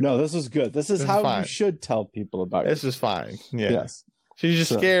much into it. No, this is good. This is how you should tell people about it. This is fine. Yeah. Yes. She's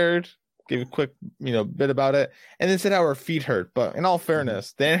just scared. Gave a quick, bit about it, and then said how her feet hurt. But in all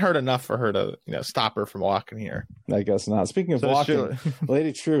fairness, they didn't hurt enough for her to, stop her from walking here. I guess not. Speaking of walking,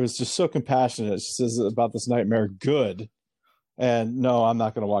 Lady True is just so compassionate. She says about this nightmare, good. And no, I'm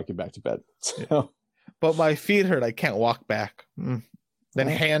not going to walk you back to bed. So. But my feet hurt. I can't walk back. Then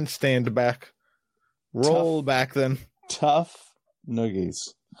handstand back. Roll back then. Tough noogies.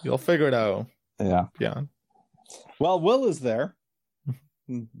 You'll figure it out. Yeah. Yeah. Well, Will is there.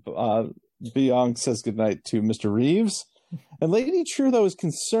 Beyond says goodnight to Mr. Reeves. And Lady True, though, is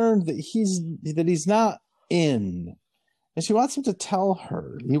concerned that he's not in. And she wants him to tell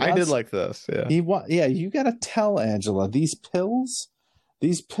her. I did like this. Yeah. You got to tell Angela these pills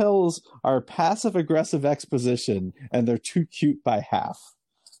are passive aggressive exposition, and they're too cute by half.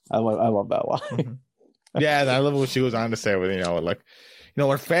 I love that line. Yeah, and I love what she goes on to say with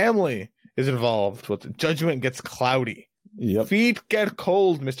when family is involved, with the judgment gets cloudy. Yep. Feet get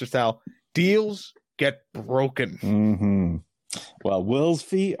cold, Mr. Sal. Deals get broken. Mm-hmm. Well, Will's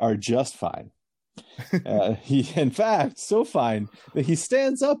feet are just fine. He, in fact, so fine that he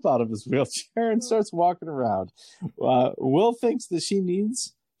stands up out of his wheelchair and starts walking around. Will thinks that she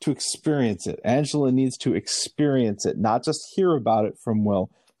needs to experience it. Angela needs to experience it, not just hear about it from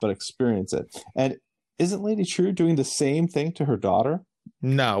Will, but experience it. And isn't Lady True doing the same thing to her daughter?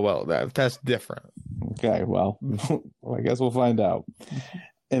 No, well, that's different. Okay, well, I guess we'll find out.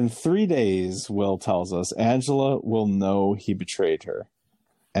 In 3 days, Will tells us, Angela will know he betrayed her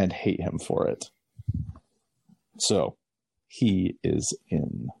and hate him for it. So, he is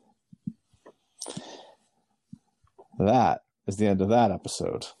in. That is the end of that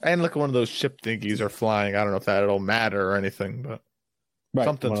episode. And look, one of those ship thingies are flying. I don't know if that'll matter or anything, but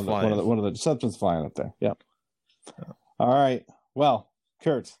something's flying. Something's flying up there. Yep. All right. Well,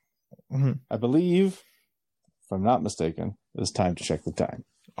 Kurt, I believe, if I'm not mistaken, it's time to check the time.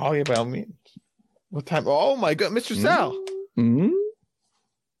 Oh, yeah, by all means. What time? Oh, my God, Mr. Sal. Mm-hmm.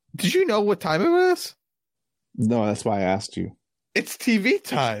 Did you know what time it is? No, that's why I asked you. It's TV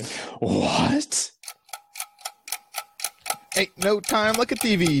time. What? Ain't no time like a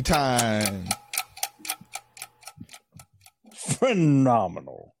TV time.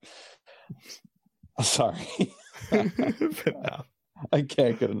 Phenomenal. Sorry. No. I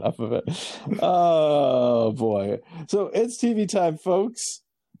can't get enough of it. Oh, boy. So it's TV time, folks.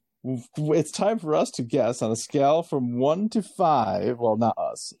 It's time for us to guess on a scale from 1 to 5. Well, not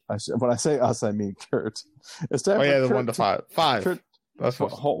us. When I say us, I mean Kurt. It's time the Kurt 1 to 5. 5. Kurt, That's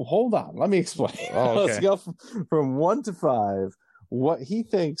what... hold on. Let me explain. Oh, okay. On a scale from 1 to 5, what he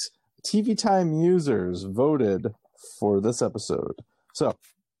thinks TV Time users voted for this episode. So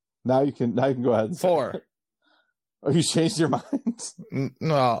now you can go ahead and say 4. Oh, you changed your mind?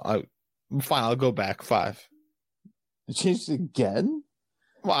 No, fine. I'll go back 5. You changed it again?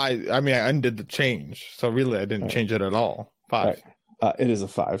 Well, I mean, I undid the change, so really, I didn't change it at all. 5. Right. It is a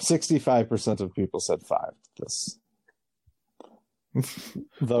 5. 65% of people said 5. This,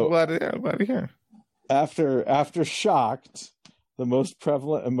 though, glad to hear. After shocked, the most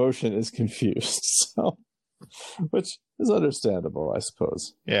prevalent emotion is confused. So, which is understandable, I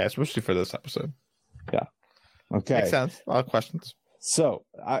suppose. Yeah, especially for this episode. Yeah. Okay. Makes sense. A lot of questions. So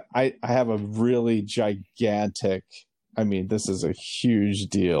I have a really gigantic. I mean, this is a huge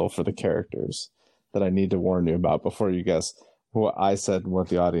deal for the characters that I need to warn you about before you guess what I said and what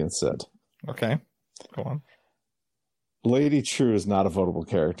the audience said. Okay. Go on. Lady True is not a votable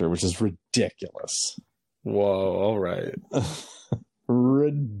character, which is ridiculous. Whoa, all right.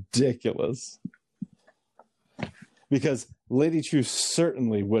 Ridiculous. Because Lady True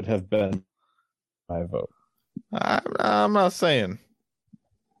certainly would have been my vote. I'm not saying.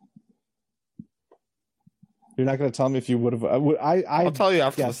 You're not going to tell me if you would have. I'll tell you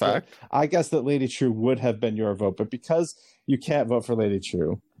after the fact. I guess that Lady True would have been your vote, but because you can't vote for Lady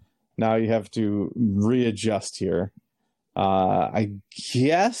True, now you have to readjust here. I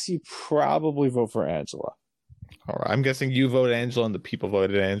guess you probably vote for Angela. All right. I'm guessing you voted Angela and the people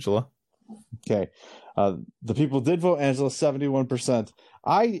voted Angela. Okay. The people did vote Angela, 71%.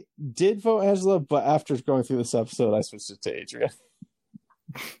 I did vote Angela, but after going through this episode, I switched it to Adrian.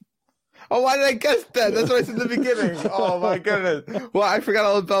 Oh, why did I guess that? That's what I said in the beginning. Oh, my goodness. Well, I forgot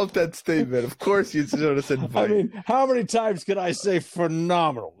all about that statement. Of course you should have said vote. I mean, how many times can I say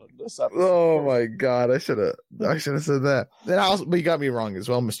phenomenal in this episode? Oh, my God. I should have said that. But you got me wrong as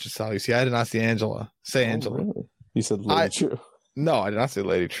well, Mr. Sal. You see, I did not say Angela. Say Angela. Really? You said Lady True. No, I did not say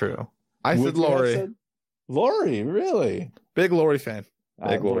Lady True. I said Lori. Lori, really? Big Lori fan.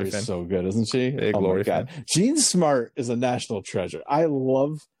 Big Lori Lori's fan. So good, isn't she? Big Lori fan. Jean Smart is a national treasure. I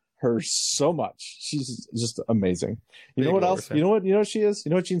love her so much. She's just amazing. You know what else? Fan. You know what she is? You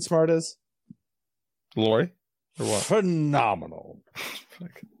know what Jean Smart is? Lori? Or what? Phenomenal.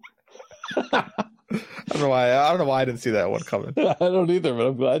 I don't know why I didn't see that one coming. I don't either, but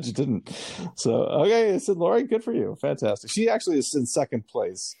I'm glad you didn't. So okay, I said Lori, good for you. Fantastic. She actually is in second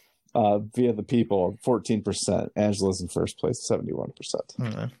place. Via the people, 14%. Angela's in first place,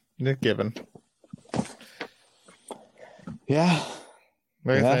 71%. Nick Given. Yeah.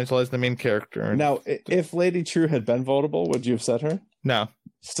 Angela is the main character. Now, if Lady True had been votable, would you have said her? No.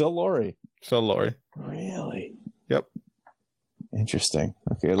 Still Lori. Really? Yep. Interesting.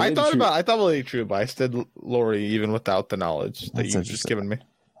 Okay. I thought about Lady True, but I said Lori even without the knowledge that you've just given me.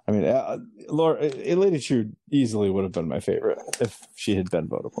 I mean, Lady True easily would have been my favorite if she had been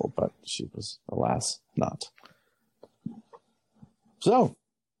votable, but she was, alas, not. So,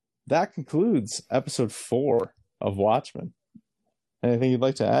 that concludes episode 4 of Watchmen. Anything you'd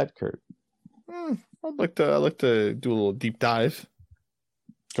like to add, Kurt? I'd like to do a little deep dive.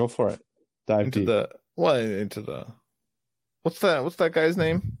 Go for it. Dive into deep. What's that guy's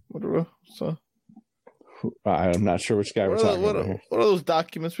name? I'm not sure which guy we're talking about here. What are those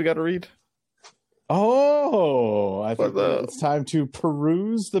documents we got to read? Oh, I think it's time to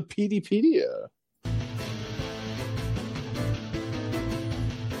peruse the PDpedia.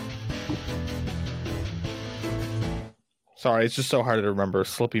 Sorry, it's just so hard to remember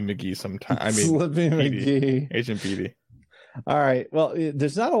Slippy McGee sometimes. I mean, Slippy McGee. Agent PD. All right. Well,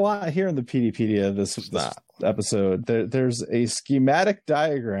 there's not a lot here in the PDpedia this episode. There's a schematic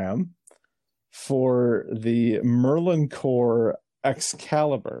diagram for the Merlin Corps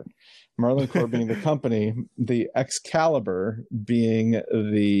Excalibur. Merlin Corps being the company, the Excalibur being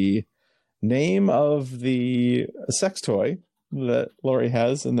the name of the sex toy that Laurie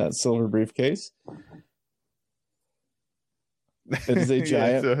has in that silver briefcase. It is a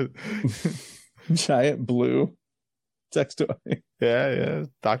giant, giant blue sex toy. Yeah,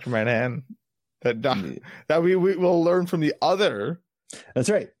 Dr. Manhattan. That we will learn from the other. That's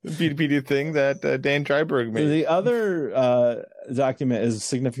right. PDpedia thing that Dan Dryberg made. The other document is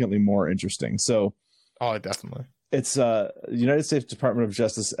significantly more interesting. So, definitely. It's United States Department of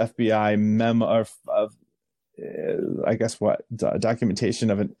Justice FBI memo of I guess documentation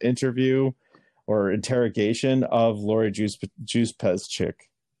of an interview or interrogation of Laurie Juicepez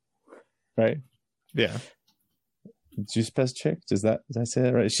chick, right? Yeah. Juicepez chick? Did I say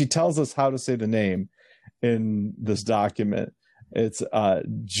that right? She tells us how to say the name in this document. It's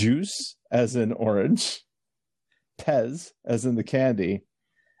juice as in orange, Pez as in the candy,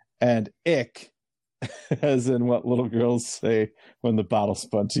 and ick as in what little girls say when the bottle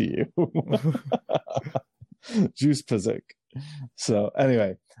spun to you. Juicepezic. So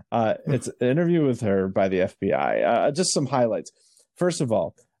anyway, it's an interview with her by the FBI. Just some highlights. First of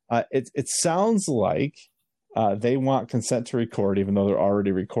all, it sounds like they want consent to record, even though they're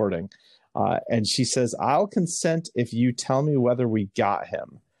already recording. And she says, I'll consent if you tell me whether we got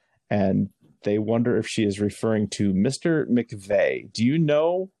him. And they wonder if she is referring to Mr. McVeigh. Do you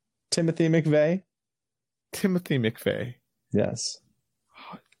know Timothy McVeigh? Timothy McVeigh. Yes.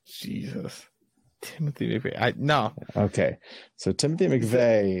 Oh, Jesus. Timothy McVeigh. No. Okay. So Timothy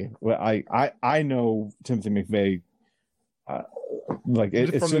McVeigh, well, I know Timothy McVeigh. Like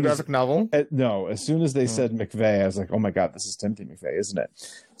it from the graphic novel? No, as soon as they said McVeigh, I was like, oh my God, this is Timothy McVeigh, isn't it?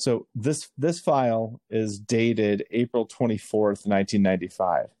 So this file is dated April 24th,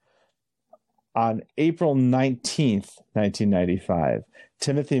 1995. On April 19th, 1995,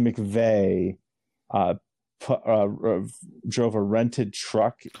 Timothy McVeigh drove a rented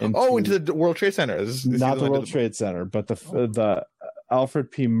truck into the World Trade Center. Not the World Trade Center, but the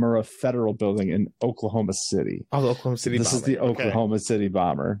Alfred P. Murrah Federal Building in Oklahoma City. Oh, the Oklahoma City bomber. This is the Oklahoma City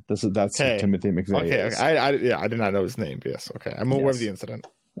bomber. That's who Timothy McVeigh is. I did not know his name. Yes, okay. I'm aware of the incident.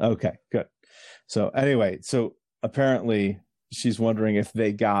 Okay, good. So anyway, apparently she's wondering if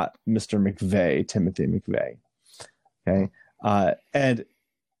they got Mr. McVeigh, Timothy McVeigh. Okay. And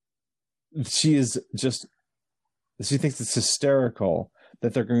she thinks it's hysterical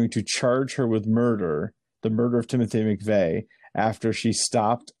that they're going to charge her with the murder of Timothy McVeigh, after she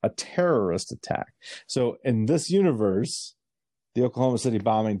stopped a terrorist attack. So in this universe, the Oklahoma City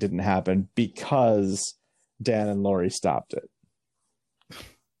bombing didn't happen because Dan and Laurie stopped it.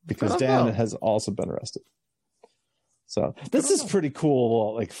 Because Dan has also been arrested. So this is pretty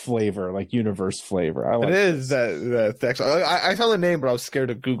cool, like flavor, like universe flavor. It is that actually. I saw the name, but I was scared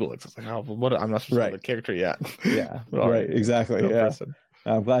to Google it. So I was like, what? I'm not supposed to know the character yet. Yeah, right, exactly. Yeah, person.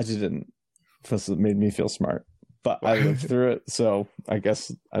 I'm glad you didn't. This made me feel smart. But I lived through it, so I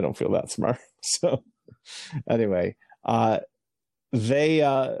guess I don't feel that smart. So anyway,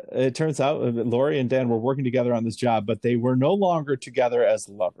 it turns out that Laurie and Dan were working together on this job, but they were no longer together as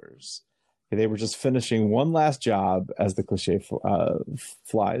lovers. They were just finishing one last job, as the cliche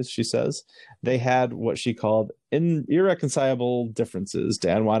flies, she says. They had what she called irreconcilable differences.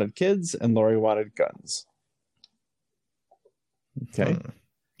 Dan wanted kids, and Laurie wanted guns. Okay.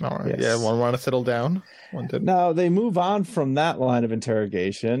 All right. Yes. Yeah, one want to settle down. One didn't. Now they move on from that line of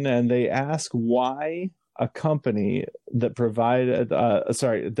interrogation, and they ask why a company that provided,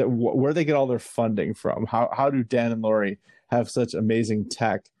 where they get all their funding from. How do Dan and Laurie have such amazing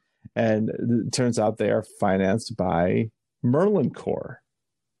tech? And it turns out they are financed by Merlin Corps,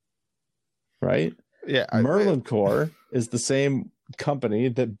 right? Yeah, Merlin Corps is the same company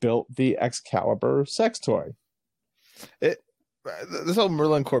that built the Excalibur sex toy. This whole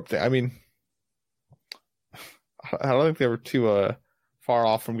Merlin Corp thing, I mean, I don't think they were too far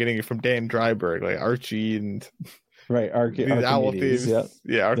off from getting it from Dan Dryberg, like Archie and Right. These owl Archimedes. thieves. Yep.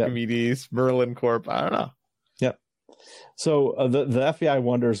 Yeah, Archimedes, Merlin Corp. I don't know. Yep. So the FBI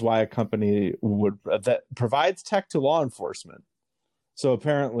wonders why a company would that provides tech to law enforcement. So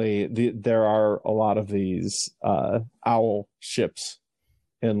apparently there are a lot of these owl ships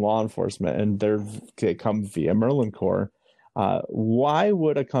in law enforcement, and they come via Merlin Corps. Why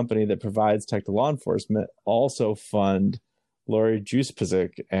would a company that provides tech to law enforcement also fund Lori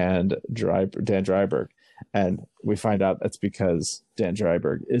Juspizik and Dan Dreiberg? And we find out that's because Dan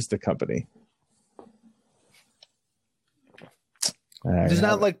Dreiberg is the company. It's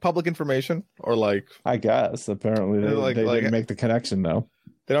not like public information, or like, I guess apparently they didn't make the connection though.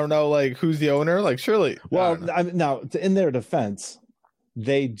 They don't know like who's the owner. Like surely. Well, now in their defense,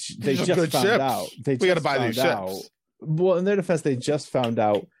 they just found out. We got to buy these ships. Well, in their defense, they just found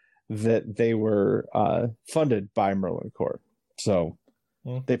out that they were funded by Merlin Corps. So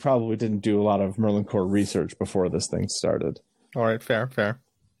they probably didn't do a lot of Merlin Corps research before this thing started. All right, fair.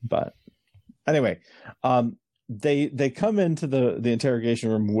 But anyway, they come into the interrogation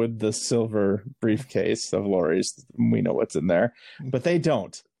room with the silver briefcase of Lori's. We know what's in there, but they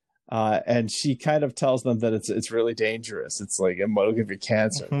don't. And she kind of tells them that it's really dangerous. It's like it'll give you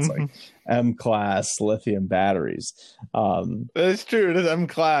cancer. It's like M-class lithium batteries. That's true. It is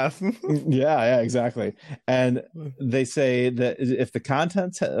M-class. yeah, exactly. And they say that if the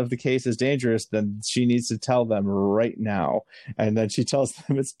contents of the case is dangerous, then she needs to tell them right now. And then she tells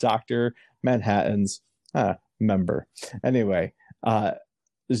them it's Dr. Manhattan's member. Anyway,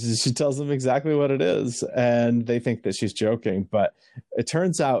 she tells them exactly what it is, and they think that she's joking. But it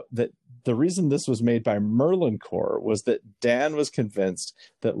turns out that the reason this was made by Merlin Corps was that Dan was convinced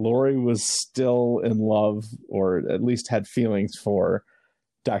that Lori was still in love, or at least had feelings for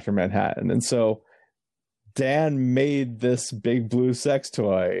Dr. Manhattan. And so Dan made this big blue sex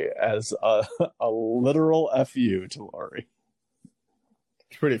toy as a literal FU to Lori.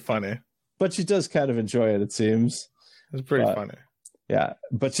 It's pretty funny. But she does kind of enjoy it seems. It's pretty funny. Yeah,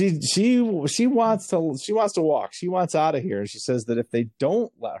 but she wants to walk. She wants out of here, and she says that if they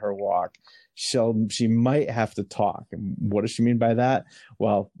don't let her walk, she might have to talk. And what does she mean by that?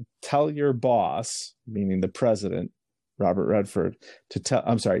 Well, tell your boss, meaning the president, Robert Redford,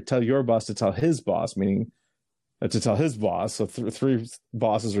 tell your boss to tell his boss, meaning to tell his boss. So three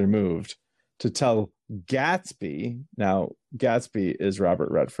bosses removed, to tell Gatsby. Now Gatsby is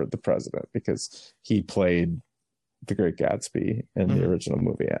Robert Redford, the president, because he played The Great Gatsby in the original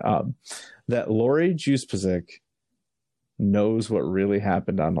movie. That Lori Juspizik knows what really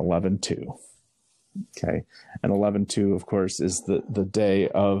happened on 11/2. Okay, and 11/2, of course, is the day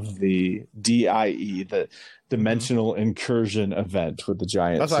of the DIE, the Dimensional Incursion event with the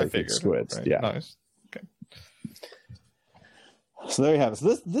giant squids. Right. Yeah. Nice. Okay. So there you have it.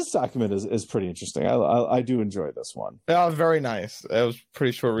 So this document is pretty interesting. I do enjoy this one. Yeah, very nice. It was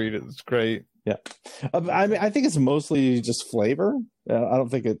pretty short read. It's great. Yeah, I mean, I think it's mostly just flavor. I don't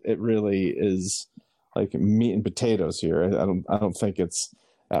think it really is like meat and potatoes here. I don't think it's.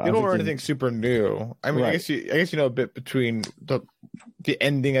 You don't learn anything super new. I mean, right. I guess you know a bit between the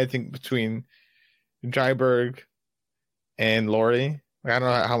ending. I think between Dreiberg and Lori. I don't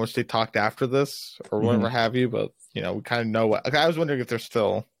know how much they talked after this or whatever have you, but you know, we kind of know what. Like, I was wondering if they're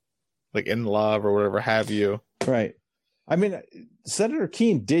still like in love or whatever have you. Right. I mean, Senator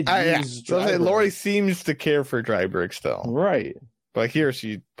Keene did use Dreiberg. Lori seems to care for Dreiberg still. Right. But here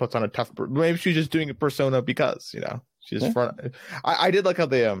she puts on a tough... Maybe she's just doing a persona because, you know, she's front... I did like how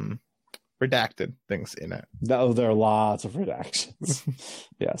they redacted things in it. There are lots of redactions.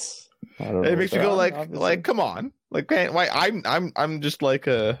 Yes. It makes you go like, come on. Like, why? I'm just like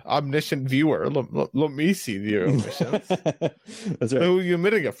a omniscient viewer. Let me see the omissions. That's right. Who are you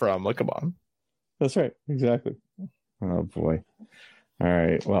omitting it from? Like, come on. That's right. Exactly. Oh boy. All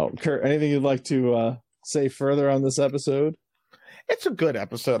right. Well, Kurt, anything you'd like to say further on this episode? It's a good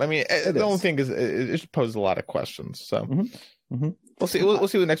episode. I mean, the only thing is it poses a lot of questions. So we'll see. We'll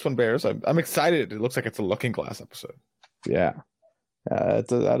see what the next one bears. I'm excited. It looks like it's a Looking Glass episode. Yeah,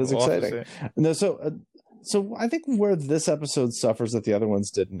 that is exciting. No, so I think where this episode suffers that the other ones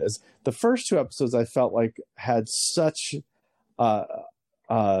didn't is the first two episodes I felt like had such a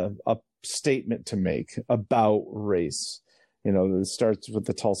statement to make about race. You know, it starts with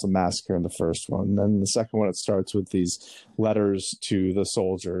the Tulsa Massacre in the first one. And then the second one, it starts with these letters to the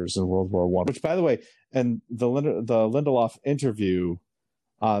soldiers in World War I, which, by the way, and the Lindelof interview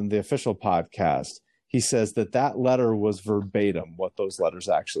on the official podcast, he says that letter was verbatim what those letters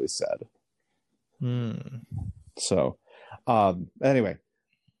actually said. So anyway,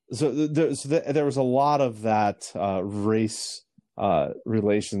 so there was a lot of that race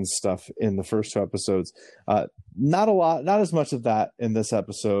relations stuff in the first 2 episodes. Not a lot, not as much of that in this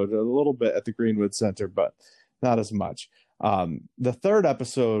episode. A little bit at the Greenwood Center, but not as much. The 3rd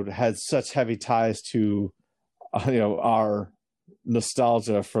episode had such heavy ties to our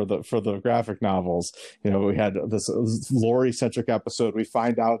nostalgia for the graphic novels. We had this Laurie centric episode. We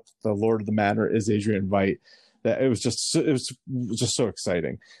find out the Lord of the Manor is Adrian Veidt. That it was just so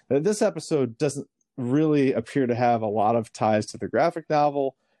exciting. This episode doesn't really appear to have a lot of ties to the graphic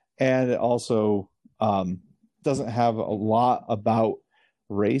novel, and it also doesn't have a lot about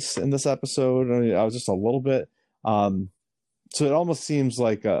race in this episode. I mean, I was just a little bit so it almost seems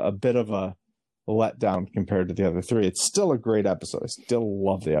like a bit of a letdown compared to the other 3. It's still a great episode. I still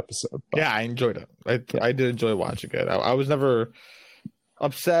love the episode. But... yeah, I enjoyed it. I did enjoy watching it. I was never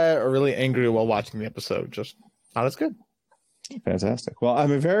upset or really angry while watching the episode. Just not as good. Fantastic. Well,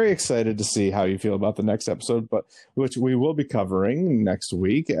 I'm very excited to see how you feel about the next episode, but which we will be covering next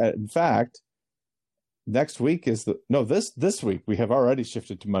week. In fact, next week is this week we have already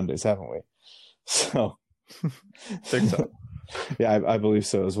shifted to Mondays, haven't we? So, think so. Yeah, I believe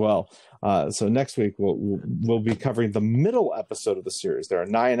so as well. So next week we'll be covering the middle episode of the series. There are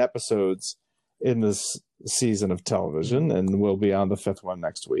 9 episodes in this season of television, and we'll be on the 5th one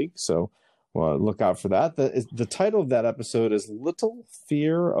next week. So look out for that. The title of that episode is Little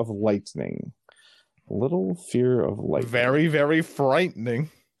Fear of Lightning. Little Fear of Lightning. Very, very frightening.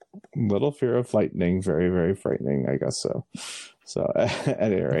 Little Fear of Lightning. Very, very frightening, I guess so. So at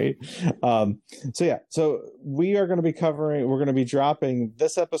any rate, so we are going to be dropping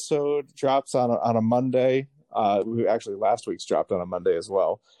this episode drops on a Monday. Actually last week's dropped on a Monday as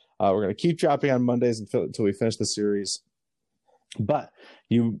well. We're going to keep dropping on Mondays until we finish the series. But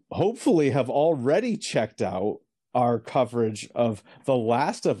you hopefully have already checked out our coverage of The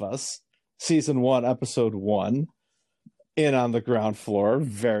Last of Us season 1, episode 1 in On the Ground Floor.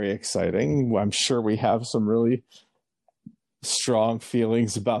 Very exciting. I'm sure we have some really strong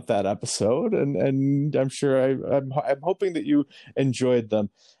feelings about that episode, and I'm sure I'm hoping that you enjoyed them.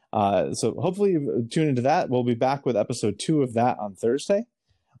 So hopefully you tune into that. We'll be back with episode 2 of that on Thursday.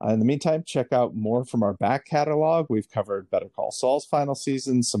 In the meantime, check out more from our back catalog. We've covered Better Call Saul's final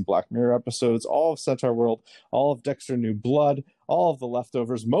season, some Black Mirror episodes, all of Centaur World, all of Dexter New Blood, all of The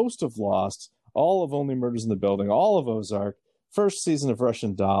Leftovers, most of Lost, all of Only Murders in the Building, all of Ozark, first season of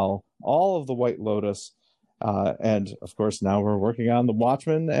Russian Doll, all of The White Lotus, and of course now we're working on The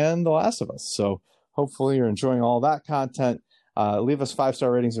Watchmen and The Last of Us. So hopefully you're enjoying all that content. Leave us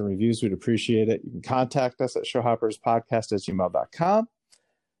 5-star ratings and reviews. We'd appreciate it. You can contact us at showhopperspodcast@gmail.com.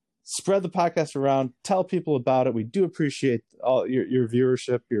 Spread the podcast around. Tell people about it. We do appreciate all your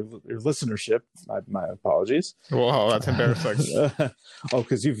viewership, your listenership. My apologies. Wow, that's embarrassing.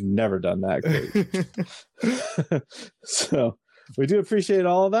 Because you've never done that. Great. So we do appreciate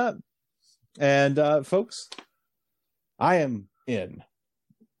all of that. And folks, I am in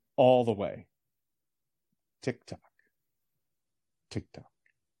all the way. Tick-tock. Tick-tock.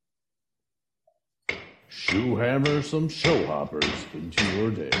 Shoe hammer some show hoppers into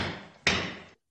your day.